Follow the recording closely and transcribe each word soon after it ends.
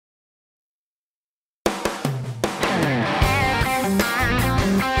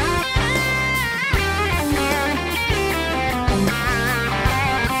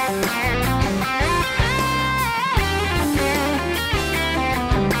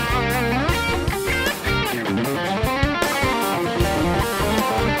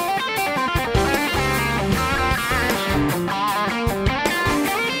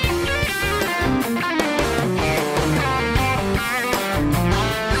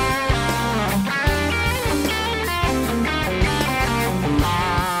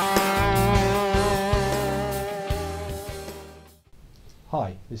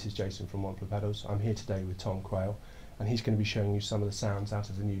this is Jason from Wampler Pedals. I'm here today with Tom Quayle, and he's going to be showing you some of the sounds out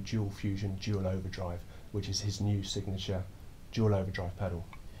of the new Dual Fusion Dual Overdrive, which is his new signature dual overdrive pedal.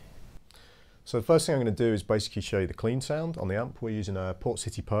 So the first thing I'm going to do is basically show you the clean sound on the amp. We're using a Port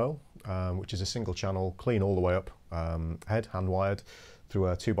City Pearl, which is a single channel, clean all the way up, head, hand wired, through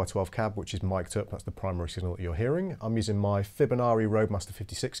a 2x12 cab, which is mic'd up. That's the primary signal that you're hearing. I'm using my Fibonacci Roadmaster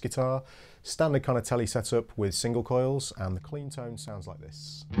 56 guitar, standard kind of telly setup with single coils, and the clean tone sounds like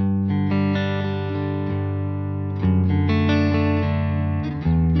this.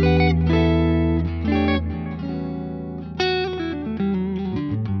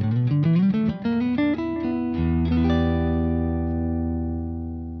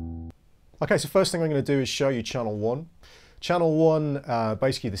 Okay, so first thing I'm going to do is show you channel 1. Channel 1,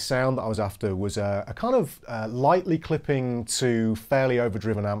 basically the sound that I was after was a kind of lightly clipping to fairly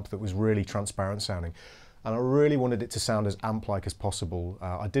overdriven amp that was really transparent sounding. And I really wanted it to sound as amp-like as possible.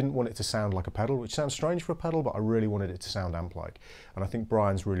 I didn't want it to sound like a pedal, which sounds strange for a pedal, but I really wanted it to sound amp-like. And I think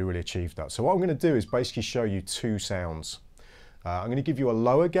Brian's really achieved that. So what I'm going to do is basically show you two sounds. I'm going to give you a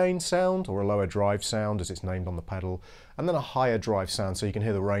lower gain sound, or a lower drive sound as it's named on the pedal, and then a higher drive sound so you can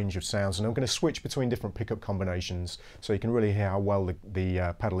hear the range of sounds. And I'm going to switch between different pickup combinations so you can really hear how well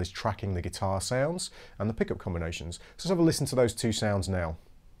the pedal is tracking the guitar sounds and the pickup combinations. So let's have a listen to those two sounds now.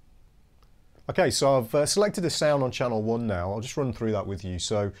 Okay, so I've selected a sound on channel 1 now. I'll just run through that with you.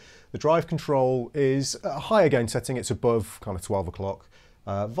 So the drive control is a higher gain setting, it's above kind of 12 o'clock.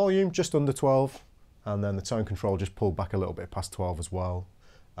 Volume just under 12. And then the tone control just pulled back a little bit past 12 as well.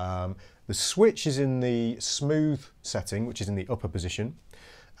 The switch is in the smooth setting, which is in the upper position.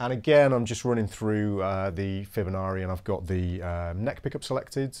 And again, I'm just running through the Fibonacci, and I've got the neck pickup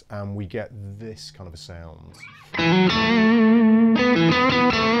selected, and we get this kind of a sound.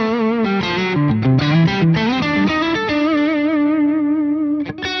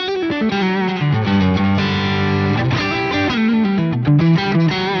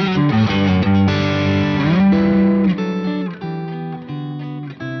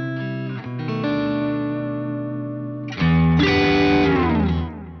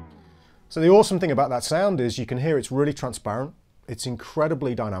 So the awesome thing about that sound is you can hear it's really transparent, it's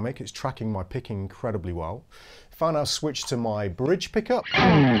incredibly dynamic, it's tracking my picking incredibly well. If I now switch to my bridge pickup,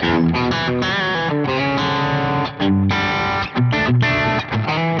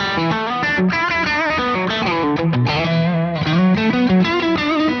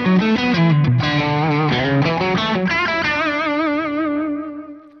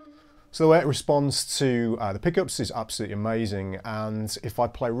 so the way it responds to the pickups is absolutely amazing, and if I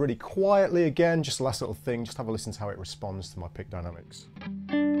play really quietly again, just the last little thing, just have a listen to how it responds to my pick dynamics.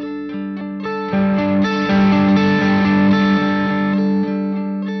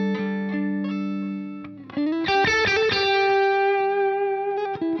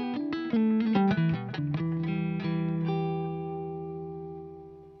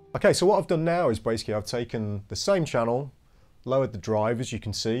 Okay, so what I've done now is basically I've taken the same channel, lowered the drive as you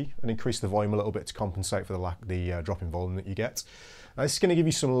can see, and increased the volume a little bit to compensate for the drop in volume that you get. Now this is going to give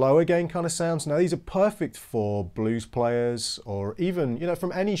you some lower gain kind of sounds. Now these are perfect for blues players, or even, you know,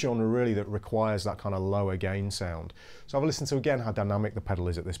 from any genre really that requires that kind of lower gain sound. So have a listen to again how dynamic the pedal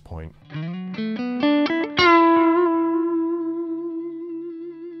is at this point.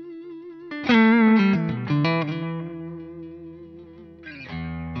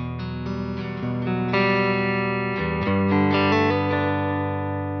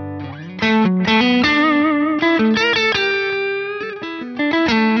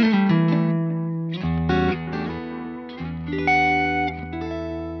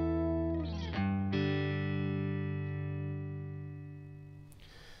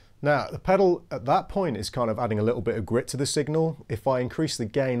 Now, the pedal at that point is kind of adding a little bit of grit to the signal. If I increase the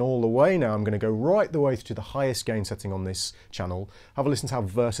gain all the way now, I'm going to go right the way to the highest gain setting on this channel. Have a listen to how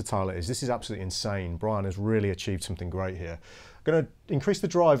versatile it is. This is absolutely insane. Brian has really achieved something great here. I'm going to increase the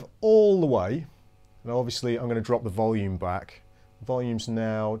drive all the way. And obviously, I'm going to drop the volume back. Volume's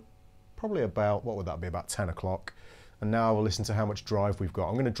now probably about, what would that be, about 10 o'clock. And now we'll listen to how much drive we've got.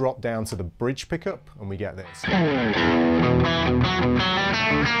 I'm going to drop down to the bridge pickup, and we get this.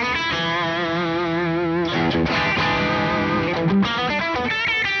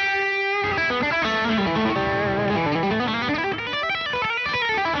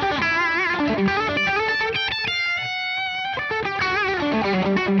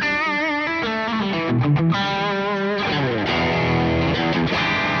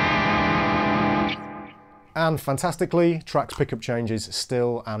 And fantastically, tracks pickup changes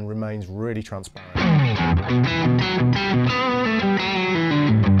still and remains really transparent.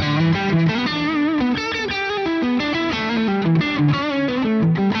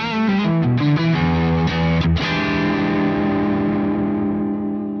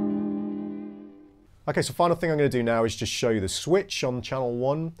 Okay, so final thing I'm going to do now is just show you the switch on channel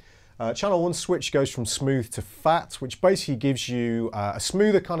 1. Channel 1 switch goes from smooth to fat, which basically gives you a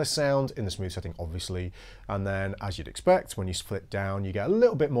smoother kind of sound in the smooth setting, obviously. And then, as you'd expect, when you split down, you get a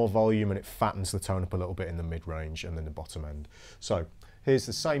little bit more volume and it fattens the tone up a little bit in the mid-range and then the bottom end. So here's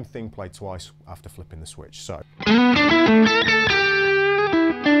the same thing played twice after flipping the switch. So.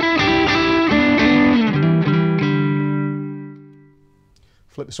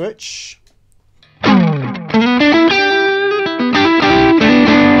 Flip the switch.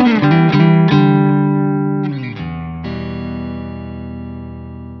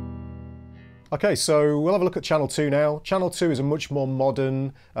 Okay, so we'll have a look at channel 2 now. Channel 2 is a much more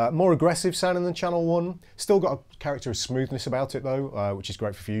modern, more aggressive sounding than channel 1. Still got a character of smoothness about it though, which is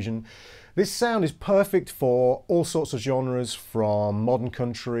great for fusion. This sound is perfect for all sorts of genres, from modern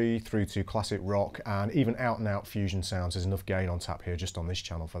country through to classic rock and even out and out fusion sounds. There's enough gain on tap here just on this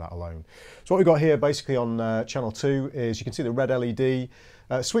channel for that alone. So what we've got here basically on channel 2 is you can see the red LED.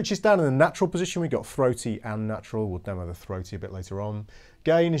 Switches down in the natural position. We've got throaty and natural. We'll demo the throaty a bit later on.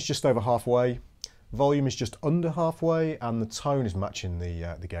 Gain is just over halfway. Volume is just under halfway, and the tone is matching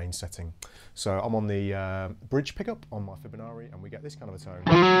the gain setting. So I'm on the bridge pickup on my Fibonacci, and we get this kind of a tone.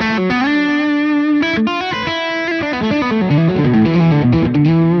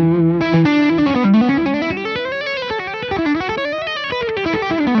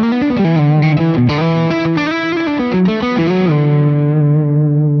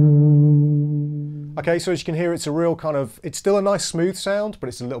 Okay, so as you can hear, it's a real kind of, it's still a nice smooth sound, but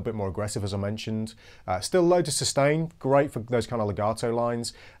it's a little bit more aggressive, as I mentioned. Still loads of sustain, great for those kind of legato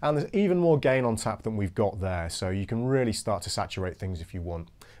lines, and there's even more gain on tap than we've got there, so you can really start to saturate things if you want.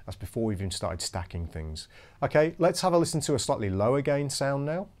 That's before we've even started stacking things. Okay, let's have a listen to a slightly lower gain sound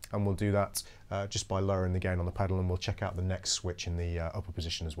now, and we'll do that just by lowering the gain on the pedal, and we'll check out the next switch in the upper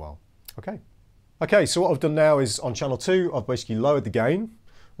position as well. Okay, so what I've done now is on channel 2, I've basically lowered the gain,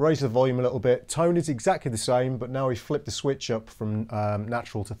 raise the volume a little bit. Tone is exactly the same, but now we've flipped the switch up from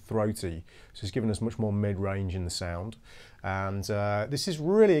natural to throaty. So it's given us much more mid-range in the sound. And this is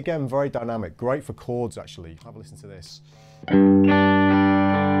really, again, very dynamic. Great for chords, actually. Have a listen to this.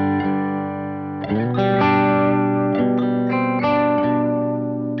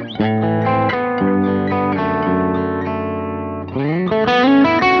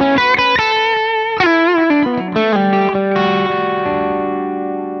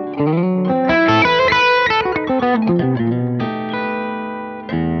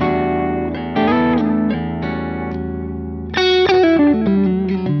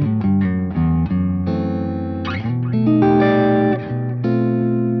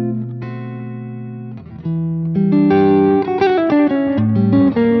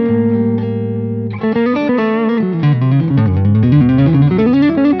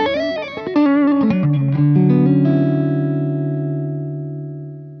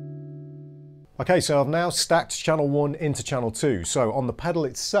 Okay, so I've now stacked channel 1 into channel 2. So on the pedal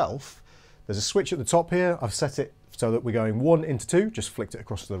itself, there's a switch at the top here. I've set it so that we're going 1 into 2, just flicked it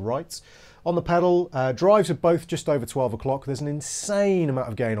across to the right. On the pedal, drives are both just over 12 o'clock. There's an insane amount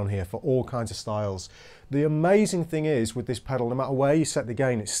of gain on here for all kinds of styles. The amazing thing is with this pedal, no matter where you set the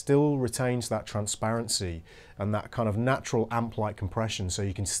gain, it still retains that transparency and that kind of natural amp-like compression, so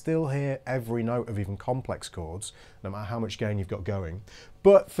you can still hear every note of even complex chords, no matter how much gain you've got going.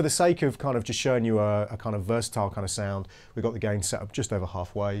 But for the sake of kind of just showing you a kind of versatile kind of sound, we've got the gain set up just over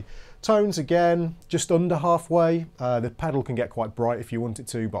halfway. Tones, again, just under halfway. The pedal can get quite bright if you want it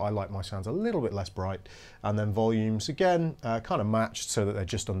to, but I like my sounds a little bit less bright. And then volumes, again, kind of matched so that they're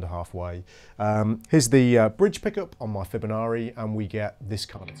just under halfway. Here's the bridge pickup on my Fibonacci, and we get this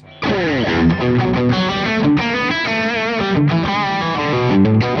kind of tone.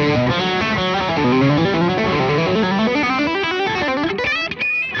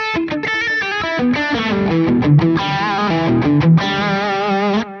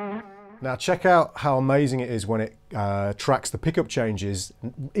 Now check out how amazing it is when it tracks the pickup changes.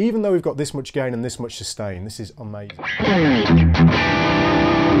 Even though we've got this much gain and this much sustain, this is amazing.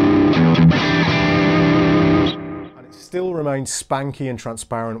 And it still remains spanky and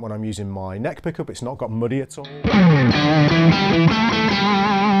transparent when I'm using my neck pickup. It's not got muddy at all.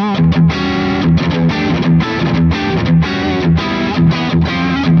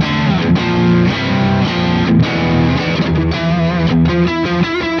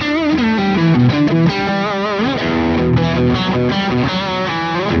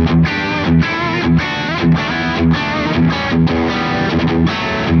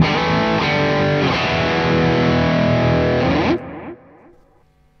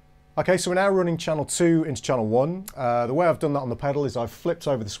 Okay, so we're now running channel 2 into channel 1. The way I've done that on the pedal is I've flipped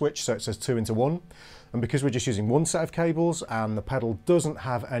over the switch so it says 2 into 1. And because we're just using one set of cables and the pedal doesn't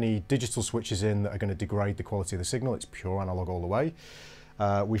have any digital switches in that are going to degrade the quality of the signal, it's pure analog all the way,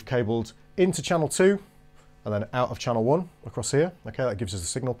 we've cabled into channel 2 and then out of channel 1 across here. Okay, that gives us the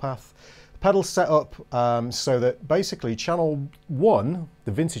signal path. The pedal's set up so that basically channel 1,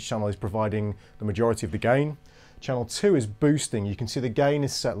 the vintage channel, is providing the majority of the gain. Channel 2 is boosting. You can see the gain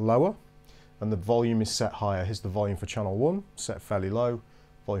is set lower and the volume is set higher. Here's the volume for channel 1, set fairly low,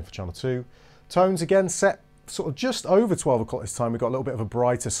 volume for channel 2. Tones again set sort of just over 12 o'clock this time. We've got a little bit of a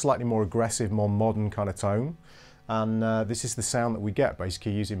brighter, slightly more aggressive, more modern kind of tone. And this is the sound that we get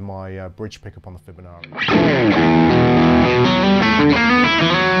basically using my bridge pickup on the Fibonacci.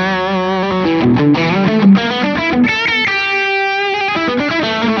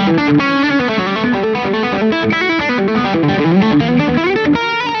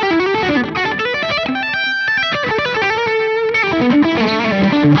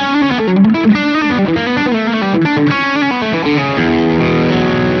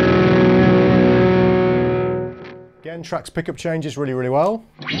 Again, tracks pickup changes really, really well.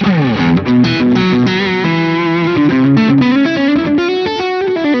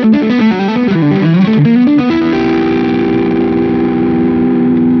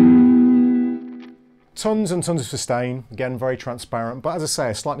 Tons and tons of sustain, again very transparent, but as I say,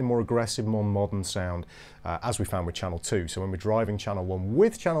 a slightly more aggressive, more modern sound, as we found with channel 2. So when we're driving channel 1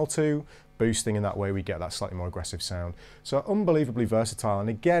 with channel 2, boosting in that way, we get that slightly more aggressive sound. So unbelievably versatile, and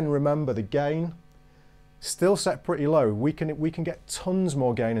again, remember the gain, still set pretty low. We can get tons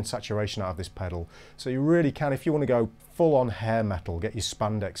more gain and saturation out of this pedal. So you really can, if you want to go full on hair metal, get your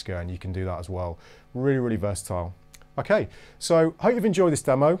spandex going, you can do that as well. Really, really versatile. Okay, so hope you've enjoyed this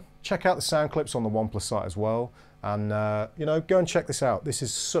demo. Check out the sound clips on the Wampler site as well. And you know, go and check this out. This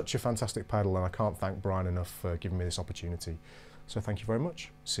is such a fantastic pedal and I can't thank Brian enough for giving me this opportunity. So thank you very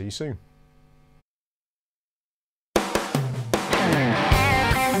much. See you soon.